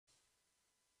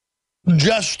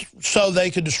just so they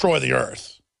could destroy the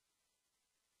earth.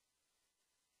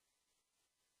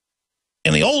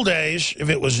 In the old days, if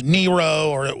it was Nero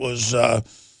or it was, I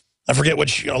forget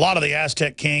which, a lot of the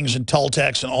Aztec kings and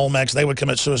Toltecs and Olmecs, they would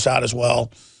commit suicide as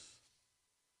well.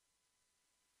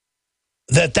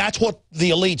 That's what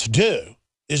the elites do,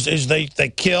 is they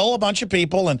kill a bunch of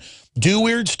people and do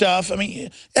weird stuff. I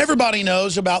mean, everybody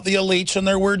knows about the elites and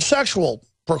their weird sexual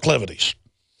proclivities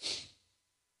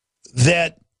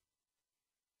that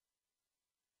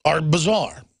are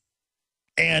bizarre.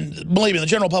 And believe me, the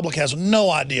general public has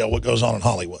no idea what goes on in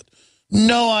Hollywood.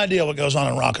 No idea what goes on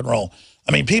in rock and roll.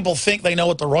 I mean, people think they know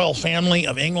what the royal family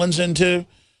of England's into.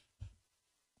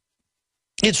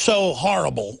 It's so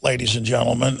horrible, ladies and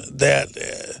gentlemen,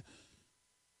 that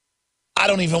I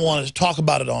don't even want to talk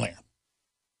about it on air.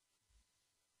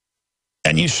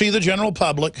 And you see the general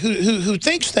public who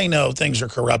thinks they know things are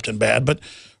corrupt and bad, but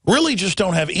really just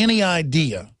don't have any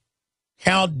idea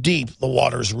how deep the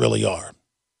waters really are.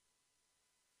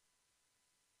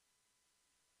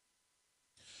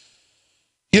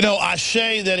 You know, I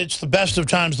say that it's the best of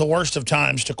times, the worst of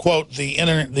times, to quote the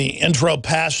intro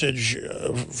passage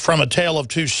from A Tale of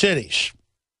Two Cities.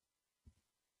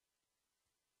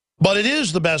 But it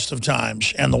is the best of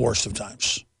times and the worst of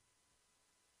times.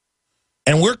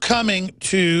 And we're coming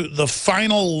to the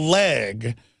final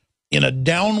leg in a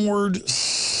downward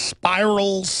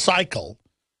spiral cycle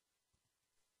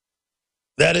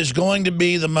that is going to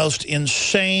be the most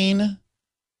insane,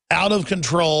 out of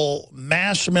control,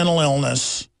 mass mental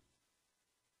illness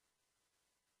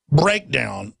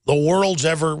breakdown the world's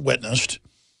ever witnessed,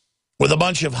 with a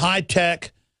bunch of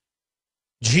high-tech,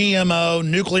 GMO,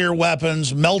 nuclear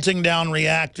weapons, melting down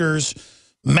reactors,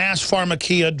 mass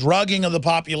pharmakia, drugging of the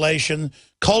population,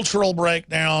 cultural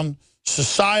breakdown,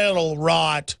 societal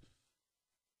rot.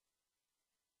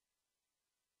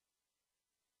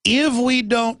 If we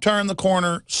don't turn the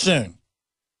corner soon,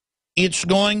 it's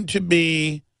going to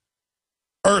be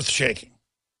earth-shaking.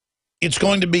 It's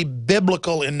going to be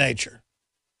biblical in nature.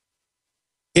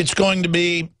 It's going to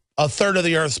be a third of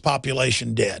the Earth's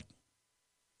population dead,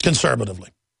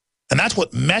 conservatively. And that's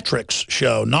what metrics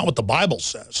show, not what the Bible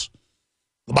says.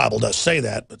 The Bible does say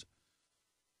that, but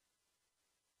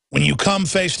when you come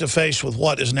face to face with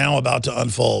what is now about to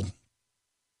unfold,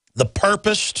 the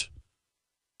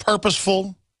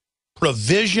purposeful,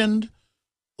 provisioned,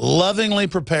 lovingly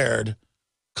prepared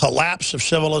collapse of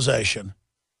civilization,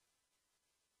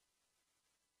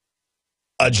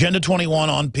 Agenda 21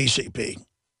 on PCP,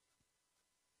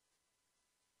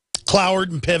 Cloward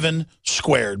and Piven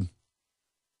squared,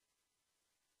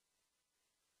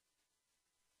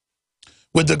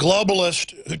 with the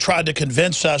globalist who tried to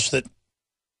convince us that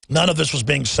none of this was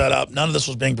being set up, none of this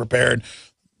was being prepared.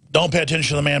 Don't pay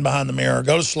attention to the man behind the mirror.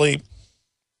 Go to sleep.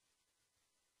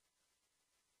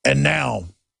 And now,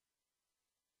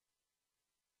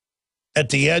 at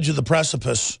the edge of the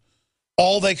precipice,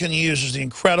 all they can use is the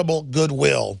incredible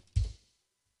goodwill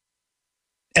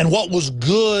and what was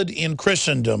good in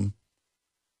Christendom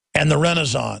and the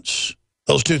Renaissance,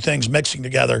 those two things mixing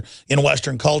together in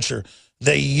Western culture.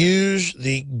 They use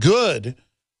the good,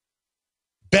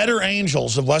 better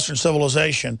angels of Western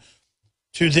civilization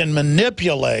to then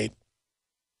manipulate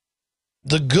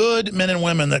the good men and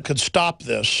women that could stop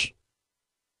this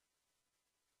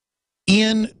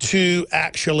into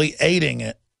actually aiding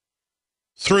it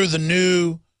through the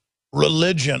new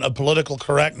religion of political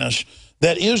correctness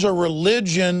that is a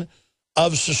religion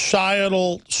of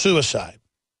societal suicide,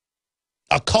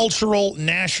 a cultural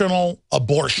national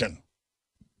abortion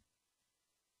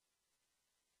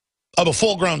of a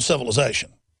full-grown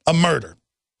civilization, a murder.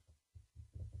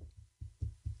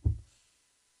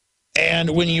 And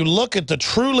when you look at the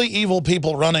truly evil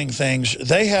people running things,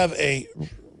 they have a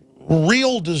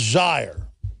real desire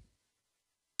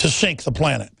to sink the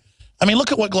planet. I mean,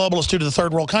 look at what globalists do to the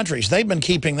third world countries. They've been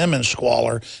keeping them in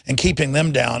squalor and keeping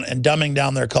them down and dumbing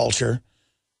down their culture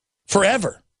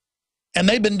forever. And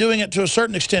they've been doing it to a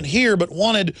certain extent here, but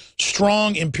wanted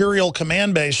strong imperial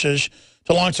command bases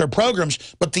to launch their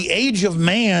programs. But the age of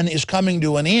man is coming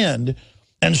to an end.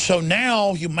 And so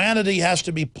now humanity has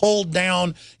to be pulled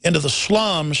down into the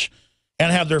slums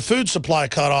and have their food supply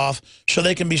cut off so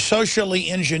they can be socially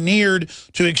engineered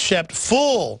to accept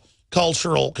full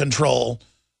cultural control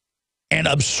and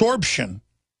absorption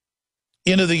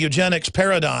into the eugenics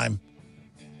paradigm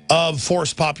of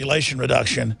forced population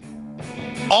reduction,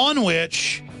 on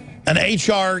which an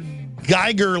H.R.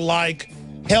 Geiger-like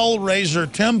Hellraiser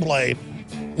template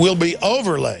will be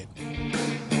overlaid.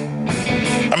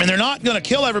 I mean, they're not going to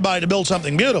kill everybody to build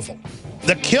something beautiful.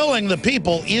 The killing the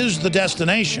people is the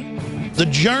destination. The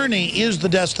journey is the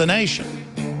destination.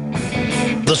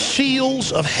 The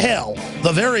seals of hell,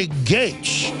 the very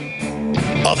gates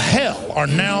of hell, are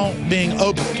now being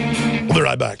opened. We'll be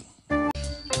right back.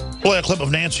 Play a clip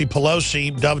of Nancy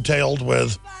Pelosi dovetailed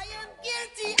with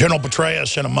General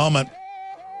Petraeus in a moment.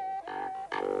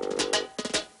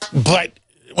 But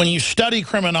when you study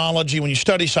criminology, when you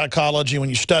study psychology, when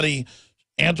you study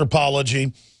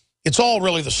anthropology, it's all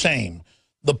really the same.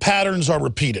 The patterns are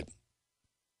repeated.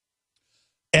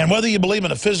 And whether you believe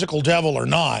in a physical devil or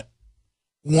not,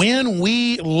 when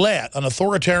we let an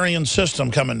authoritarian system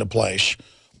come into place,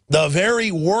 the very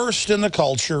worst in the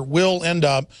culture will end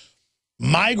up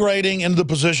migrating into the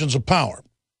positions of power.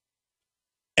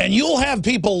 And you'll have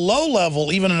people low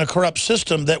level, even in a corrupt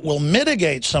system, that will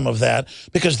mitigate some of that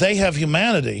because they have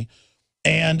humanity,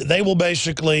 and they will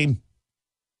basically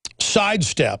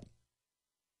sidestep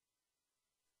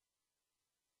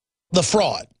the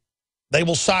fraud. They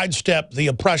will sidestep the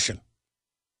oppression.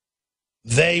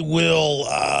 They will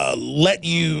let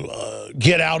you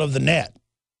get out of the net.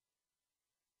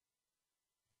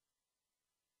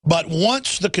 But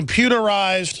once the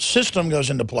computerized system goes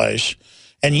into place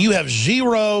and you have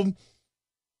zero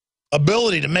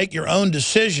ability to make your own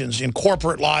decisions in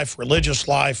corporate life, religious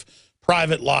life,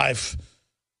 private life,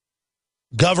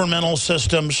 governmental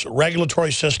systems,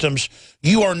 regulatory systems,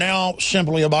 you are now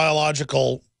simply a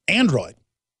biological android,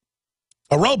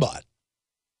 a robot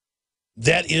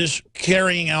that is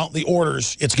carrying out the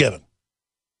orders it's given.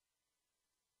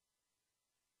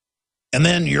 And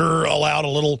then you're allowed a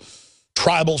little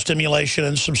tribal stimulation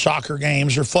and some soccer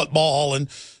games or football, and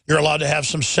you're allowed to have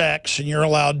some sex, and you're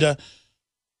allowed to,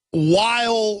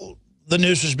 while the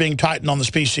noose is being tightened on the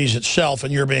species itself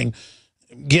and you're being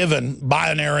given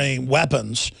binary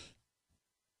weapons,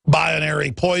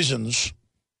 binary poisons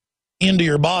into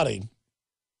your body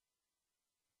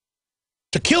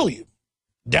to kill you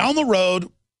down the road,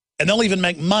 and they'll even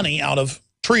make money out of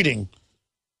treating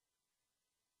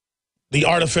the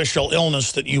artificial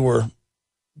illness that you were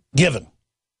given.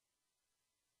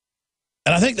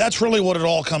 And I think that's really what it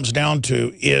all comes down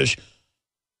to, is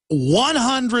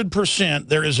 100%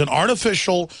 there is an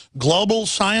artificial global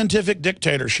scientific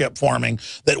dictatorship forming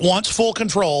that wants full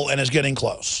control and is getting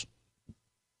close.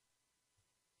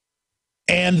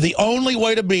 And the only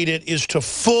way to beat it is to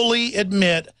fully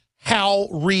admit how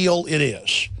real it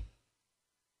is.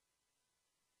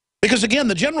 Because again,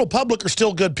 the general public are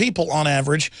still good people on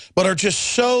average, but are just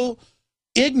so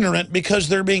ignorant because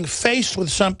they're being faced with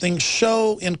something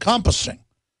so encompassing.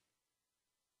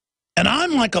 And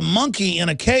I'm like a monkey in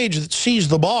a cage that sees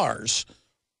the bars.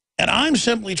 And I'm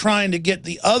simply trying to get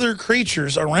the other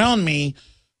creatures around me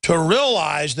to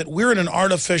realize that we're in an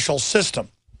artificial system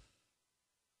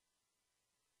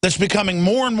that's becoming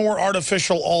more and more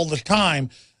artificial all the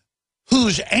time,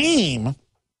 whose aim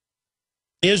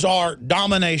is our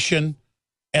domination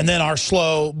and then our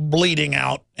slow bleeding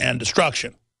out and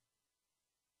destruction.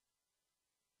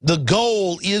 The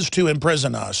goal is to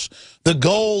imprison us. The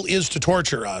goal is to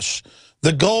torture us.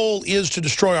 The goal is to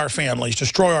destroy our families,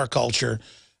 destroy our culture,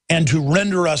 and to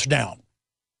render us down.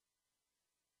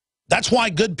 That's why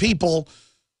good people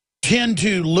tend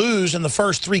to lose in the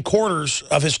first 3 quarters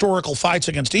of historical fights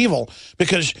against evil,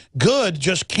 because good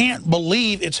just can't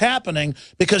believe it's happening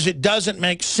because it doesn't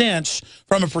make sense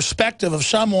from a perspective of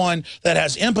someone that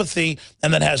has empathy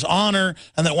and that has honor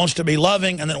and that wants to be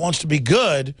loving and that wants to be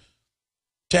good.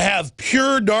 To have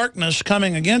pure darkness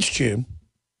coming against you,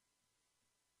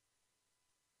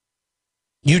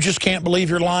 you just can't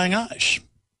believe your lying eyes.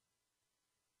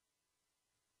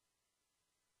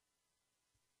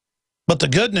 But the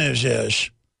good news is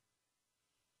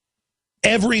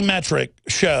every metric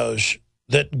shows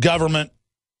that government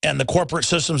and the corporate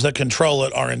systems that control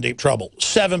it are in deep trouble.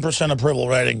 7% approval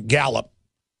rating, Gallup,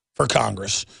 for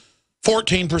Congress.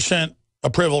 14%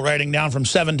 approval rating, down from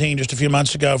 17 just a few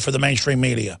months ago for the mainstream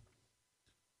media.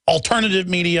 Alternative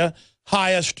media,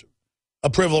 highest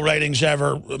approval ratings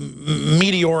ever,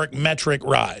 meteoric metric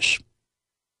rise.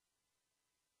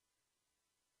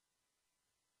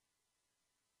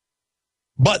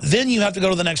 But then you have to go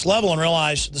to the next level and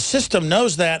realize the system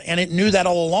knows that, and it knew that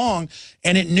all along,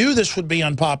 and it knew this would be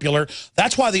unpopular.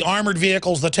 That's why the armored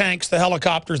vehicles, the tanks, the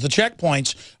helicopters, the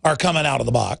checkpoints are coming out of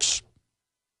the box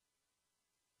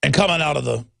and coming out of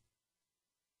the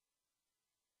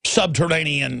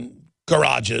subterranean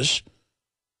garages,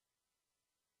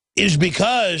 is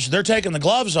because they're taking the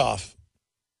gloves off.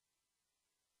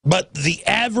 But the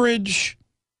average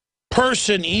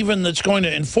person, even that's going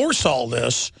to enforce all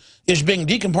this, is being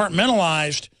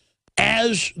decompartmentalized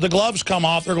as the gloves come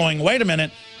off. They're going, wait a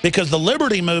minute, because the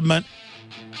liberty movement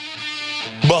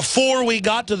before we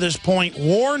got to this point,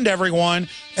 warned everyone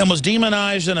and was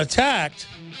demonized and attacked.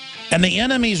 And the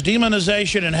enemy's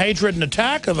demonization and hatred and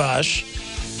attack of us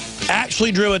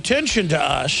actually drew attention to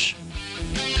us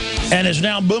and is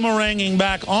now boomeranging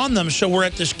back on them. So we're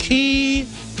at this key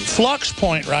flux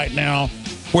point right now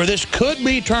where this could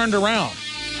be turned around.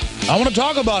 I want to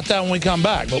talk about that when we come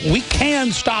back, but we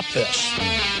can stop this.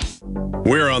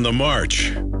 We're on the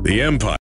march. The Empire.